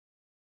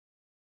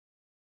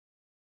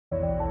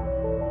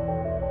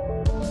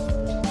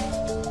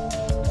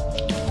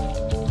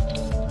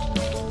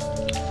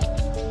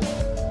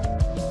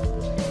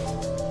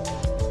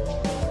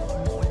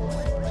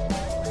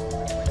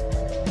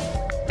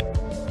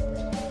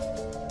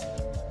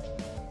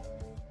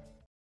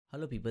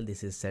Hello people,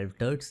 this is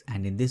SelfTurds,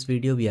 and in this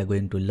video we are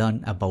going to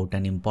learn about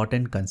an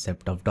important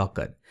concept of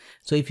Docker.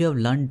 So if you have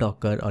learned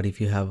Docker, or if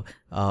you have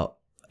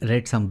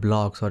read some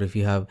blogs, or if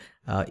you have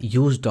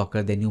used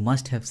Docker, then you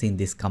must have seen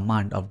this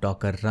command of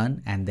docker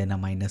run and then a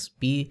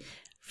 -p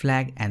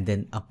flag and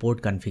then a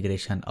port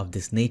configuration of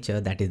this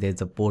nature. That is, there is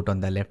a port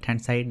on the left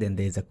hand side, then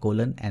there is a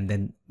colon, and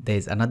then there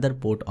is another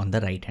port on the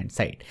right hand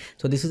side.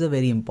 So this is a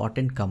very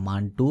important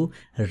command to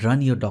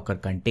run your Docker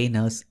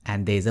containers,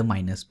 and there is a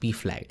 -p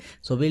flag.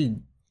 So we'll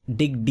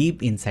dig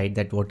deep inside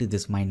that what is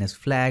this minus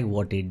flag,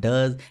 what it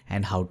does,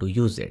 and how to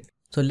use it.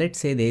 So let's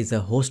say there is a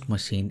host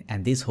machine,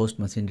 and this host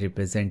machine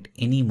represent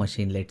any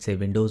machine, let's say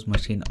Windows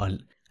machine or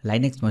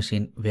Linux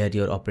machine, where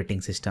your operating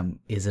system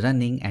is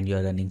running and you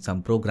are running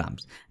some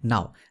programs.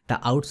 Now the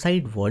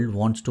outside world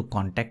wants to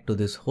contact to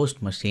this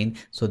host machine,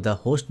 so the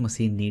host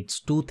machine needs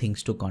two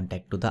things to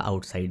contact to the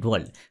outside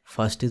world.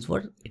 First is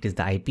what? It is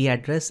the IP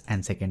address,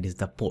 and second is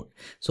the port.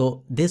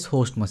 So this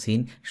host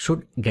machine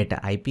should get an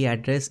IP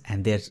address,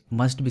 and there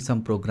must be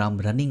some program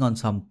running on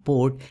some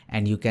port,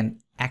 and you can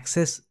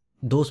access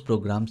those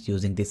programs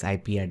using this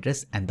IP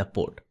address and the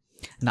port.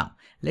 Now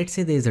let's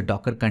say there is a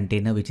Docker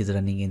container which is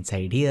running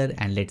inside here,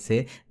 and let's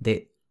say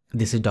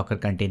this is Docker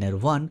container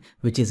 1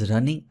 which is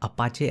running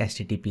Apache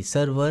HTTP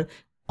server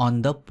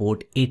on the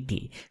port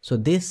 80. So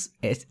this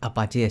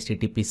Apache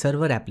HTTP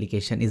server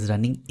application is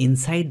running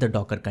inside the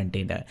Docker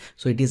container.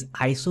 So it is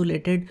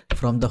isolated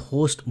from the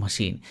host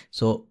machine.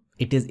 So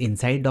it is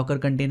inside Docker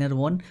container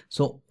 1.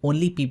 So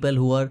only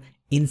people who are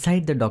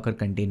inside the Docker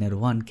container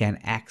 1 can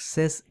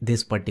access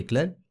this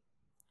particular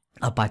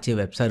Apache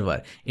web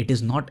server. It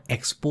is not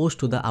exposed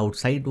to the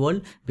outside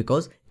world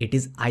because it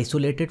is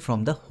isolated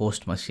from the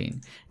host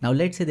machine. Now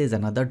let's say there is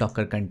another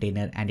Docker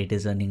container and it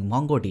is running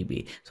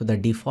MongoDB. So the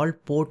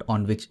default port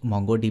on which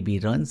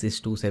MongoDB runs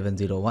is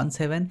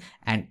 27017,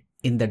 and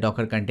in the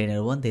Docker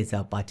container 1 there is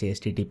Apache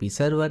HTTP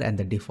server, and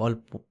the default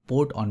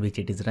port on which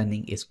it is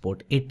running is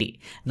port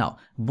 80. Now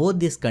both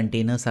these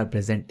containers are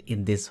present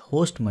in this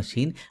host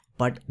machine,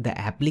 but the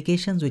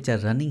applications which are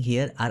running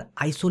here are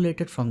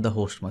isolated from the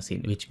host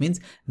machine, which means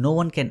no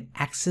one can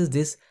access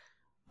this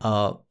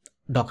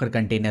Docker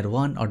container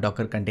 1 or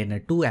Docker container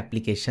 2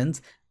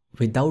 applications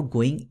without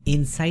going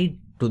inside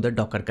to the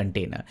Docker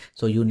container.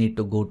 So you need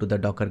to go to the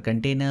Docker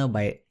container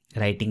by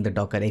writing the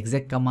docker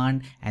exec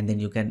command, and then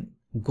you can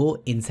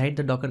go inside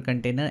the Docker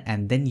container,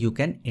 and then you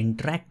can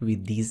interact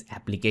with these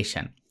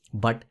applications.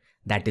 But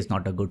that is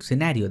not a good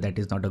scenario. That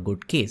is not a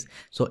good case.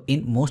 So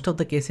in most of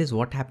the cases,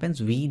 what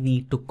happens, we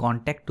need to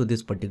contact to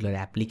this particular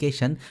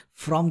application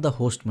from the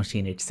host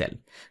machine itself.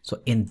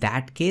 So in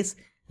that case,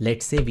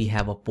 let's say we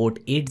have a port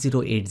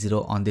 8080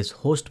 on this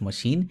host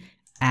machine,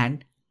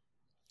 and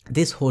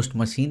this host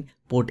machine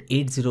port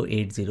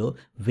 8080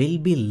 will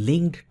be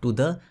linked to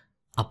the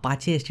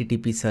Apache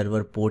HTTP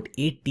server port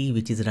 80,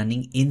 which is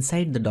running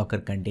inside the Docker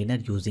container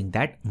using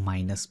that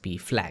 -p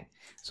flag.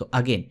 So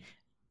again,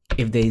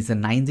 if there is a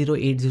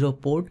 9080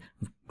 port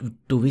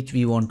to which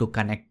we want to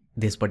connect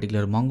this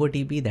particular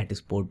MongoDB, that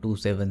is port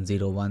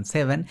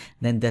 27017,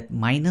 then that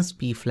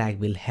 -p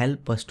flag will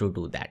help us to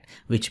do that,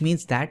 which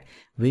means that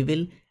we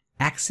will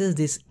access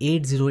this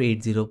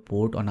 8080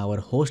 port on our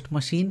host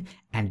machine,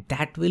 and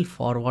that will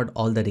forward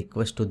all the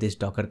requests to this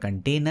Docker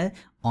container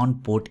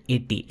on port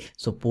 80.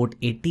 So port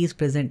 80 is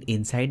present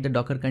inside the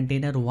Docker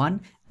container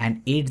 1,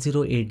 and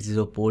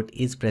 8080 port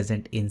is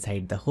present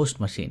inside the host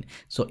machine.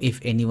 So if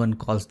anyone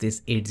calls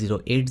this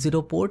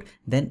 8080 port,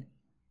 then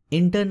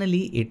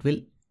internally it will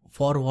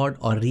forward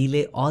or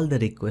relay all the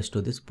requests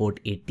to this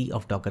port 80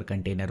 of Docker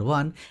container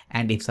 1,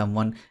 and if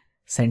someone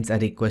sends a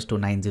request to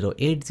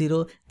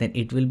 9080, then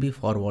it will be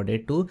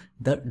forwarded to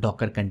the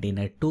Docker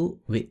container 2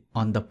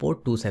 on the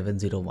port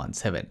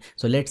 27017.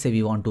 So let's say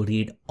we want to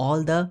read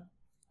all the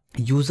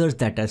users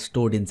that are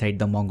stored inside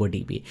the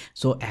MongoDB.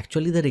 So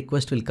actually the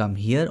request will come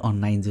here on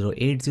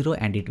 9080,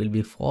 and it will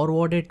be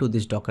forwarded to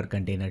this Docker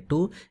container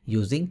 2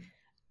 using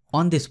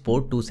on this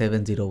port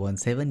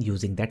 27017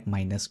 using that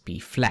 -p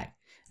flag.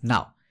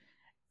 Now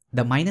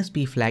the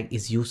 -p flag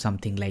is used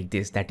something like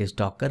this, that is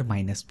docker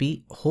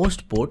 -p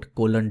host port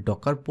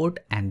 :docker port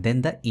and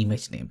then the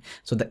image name.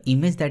 So the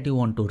image that you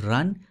want to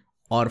run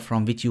or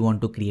from which you want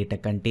to create a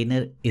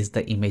container is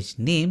the image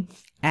name,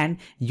 and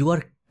you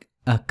are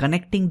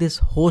connecting this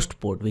host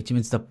port, which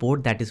means the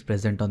port that is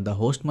present on the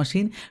host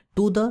machine,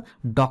 to the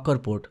docker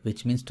port,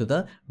 which means to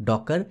the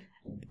Docker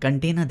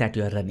container that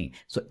you are running.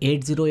 So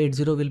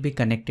 8080 will be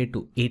connected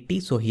to 80.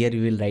 So here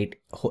you will write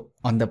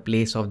on the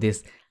place of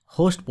this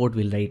host port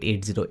will write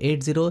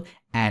 8080,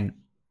 and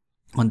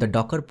on the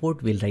Docker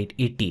port will write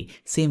 80.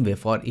 Same way,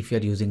 for if you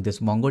are using this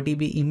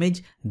MongoDB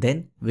image,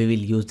 then we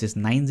will use this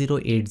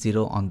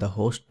 9080 on the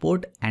host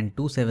port and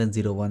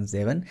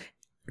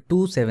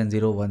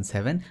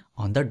 27017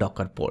 on the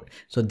Docker port.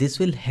 So this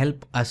will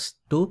help us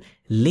to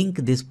link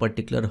this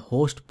particular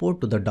host port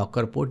to the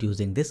Docker port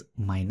using this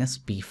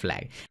 -p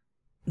flag.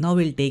 Now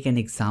we'll take an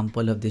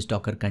example of this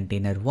Docker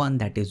container 1,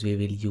 that is we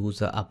will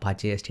use a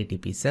Apache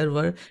HTTP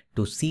server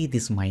to see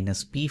this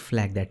 -p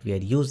flag that we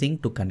are using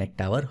to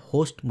connect our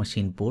host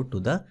machine port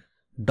to the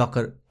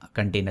Docker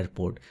container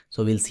port.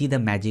 So we'll see the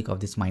magic of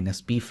this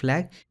 -p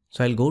flag.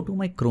 So I'll go to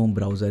my Chrome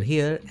browser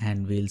here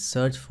and we'll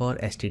search for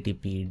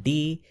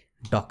httpd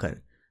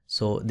docker.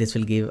 So this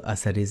will give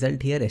us a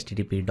result here,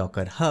 http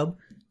docker hub.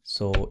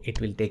 So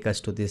it will take us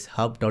to this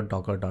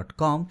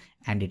hub.docker.com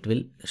and it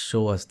will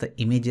show us the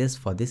images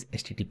for this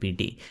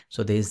httpd.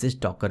 So there is this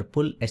docker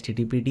pull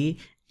httpd,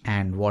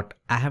 and what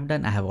I have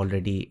done, I have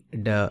already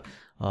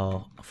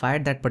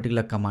fired that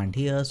particular command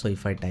here. So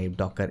if I type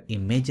docker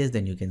images,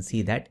 then you can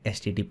see that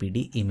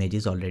httpd image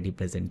is already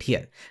present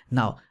here.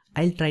 Now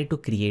I'll try to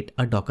create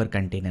a Docker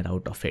container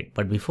out of it.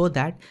 But before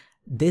that,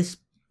 this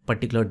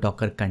particular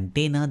Docker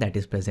container that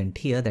is present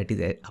here, that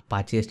is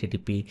Apache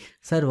HTTP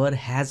server,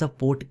 has a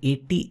port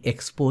 80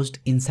 exposed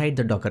inside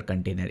the Docker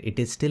container. It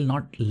is still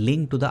not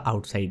linked to the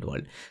outside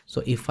world.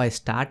 So if I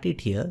start it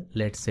here,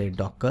 let's say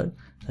docker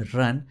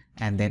run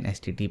and then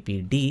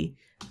httpd.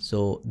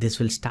 So this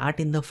will start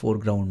in the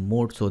foreground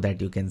mode so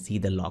that you can see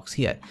the logs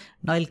here.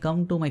 Now I'll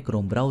come to my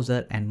Chrome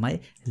browser and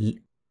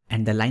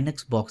the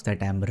Linux box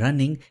that I'm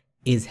running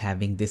is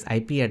having this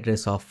IP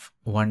address of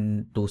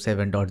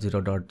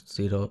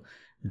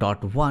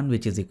 127.0.0.1,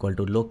 which is equal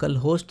to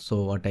localhost.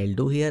 So what I'll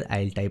do here,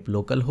 I'll type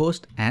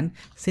localhost, and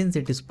since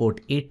it is port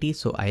 80,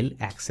 so I'll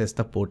access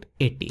the port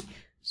 80.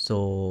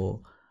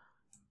 So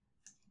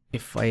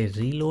if I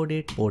reload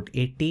it, port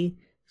 80,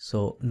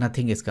 so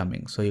nothing is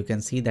coming. So you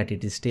can see that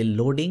it is still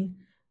loading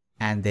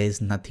and there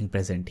is nothing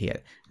present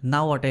here.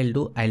 Now what I'll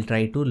do, I'll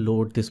try to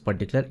load this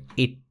particular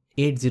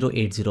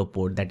 8080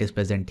 port that is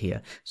present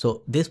here.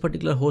 So this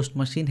particular host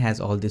machine has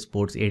all these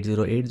ports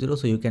 8080,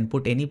 so you can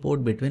put any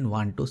port between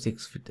 1 to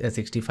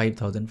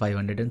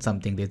 65,500 and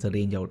something. There's a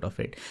range out of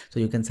it. So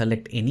you can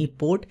select any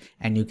port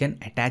and you can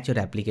attach your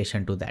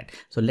application to that.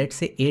 So let's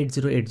say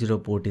 8080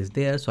 port is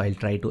there. So I'll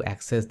try to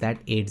access that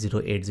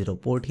 8080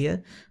 port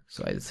here.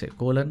 So I'll say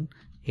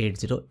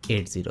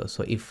 :8080.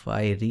 So if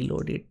I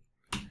reload it,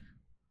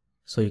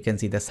 so you can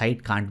see the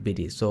site can't be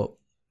reached. So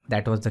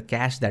that was the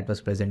cache that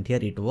was present here,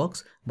 it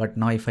works. But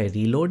now if I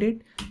reload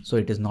it, so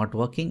it is not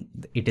working.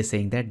 It is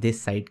saying that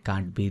this site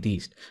can't be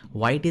reached.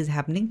 Why it is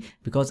happening?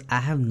 Because I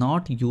have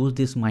not used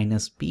this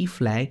 -p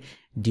flag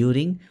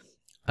during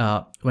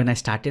when I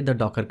started the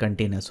Docker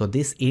container. So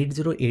this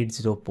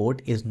 8080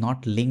 port is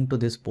not linked to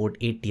this port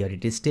 80, or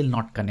it is still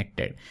not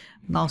connected.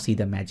 Now see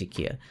the magic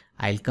here.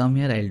 I'll come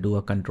here, I'll do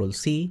a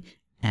Control-C,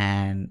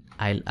 and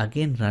I'll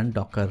again run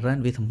docker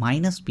run with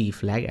 -p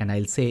flag, and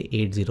I'll say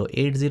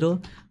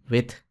 8080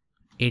 with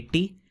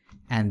 80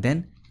 and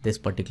then this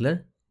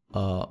particular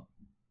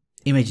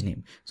image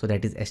name. So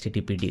that is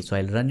httpd. So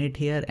I'll run it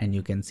here and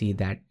you can see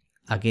that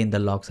again the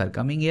logs are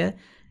coming here,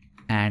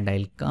 and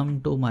I'll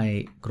come to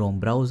my Chrome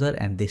browser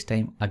and this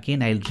time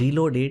again I'll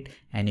reload it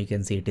and you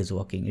can see it is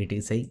working. It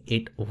is saying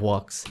it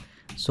works.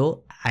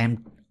 So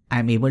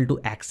I'm able to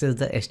access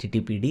the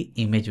httpd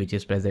image which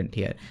is present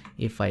here.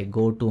 If I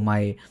go to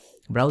my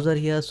browser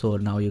here, so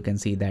now you can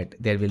see that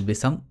there will be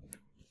some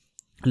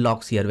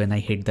logs here when I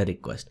hit the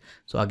request.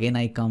 So again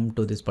I come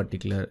to this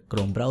particular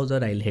Chrome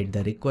browser, I'll hit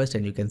the request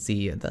and you can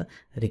see here the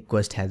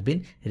request has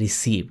been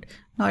received.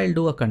 Now I'll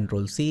do a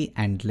Control-C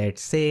and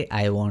let's say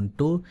I want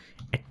to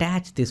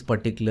attach this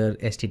particular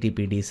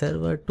httpd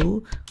server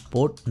to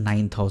port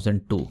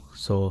 9002.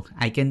 So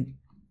I can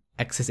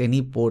access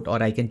any port,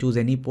 or I can choose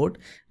any port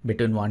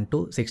between 1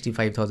 to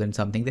 65,000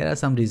 something. There are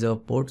some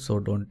reserved ports,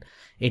 so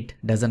it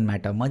doesn't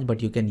matter much,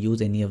 but you can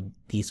use any of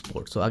these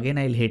ports. So again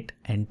I'll hit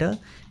enter,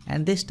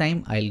 and this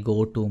time I'll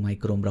go to my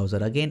Chrome browser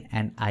again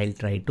and I'll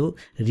try to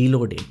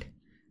reload it.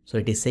 So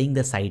it is saying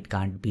the site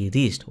can't be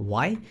reached.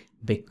 Why?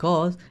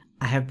 Because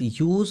I have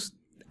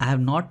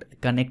not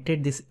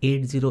connected this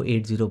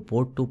 8080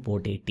 port to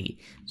port 80.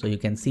 So you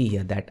can see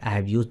here that I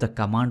have used the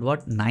command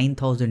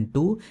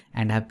 9002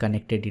 and I have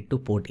connected it to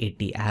port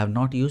 80. I have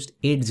not used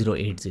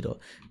 8080.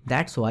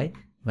 That's why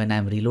when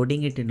I'm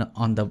reloading it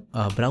on the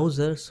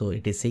browser, so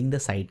it is saying the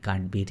site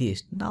can't be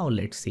reached. Now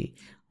let's see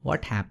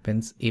what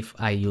happens if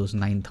I use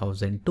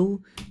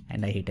 9002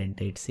 and I hit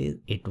enter. It says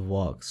it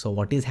works. So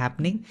what is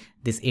happening?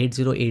 This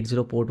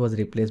 8080 port was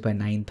replaced by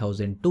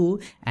 9002,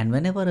 and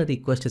whenever a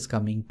request is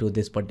coming to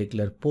this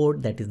particular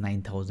port, that is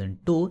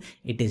 9002,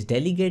 it is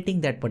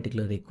delegating that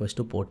particular request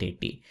to port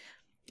 80.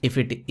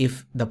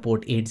 If the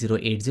port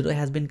 8080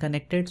 has been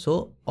connected,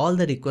 so all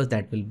the requests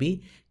that will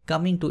be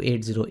coming to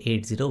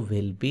 8080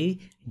 will be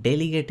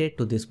delegated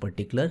to this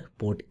particular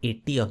port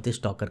 80 of this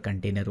Docker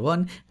container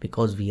 1,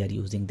 because we are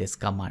using this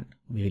command.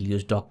 We will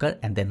use docker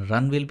and then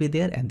run will be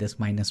there and this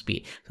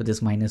 -p. So this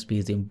 -p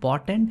is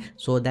important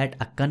so that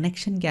a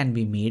connection can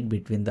be made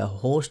between the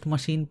host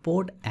machine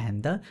port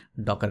and the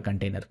Docker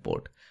container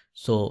port.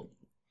 So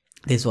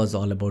this was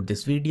all about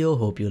this video.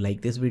 Hope you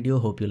like this video.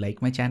 Hope you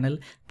like my channel.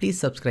 Please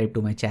subscribe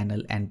to my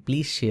channel and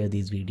please share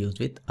these videos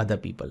with other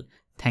people.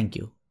 Thank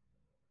you.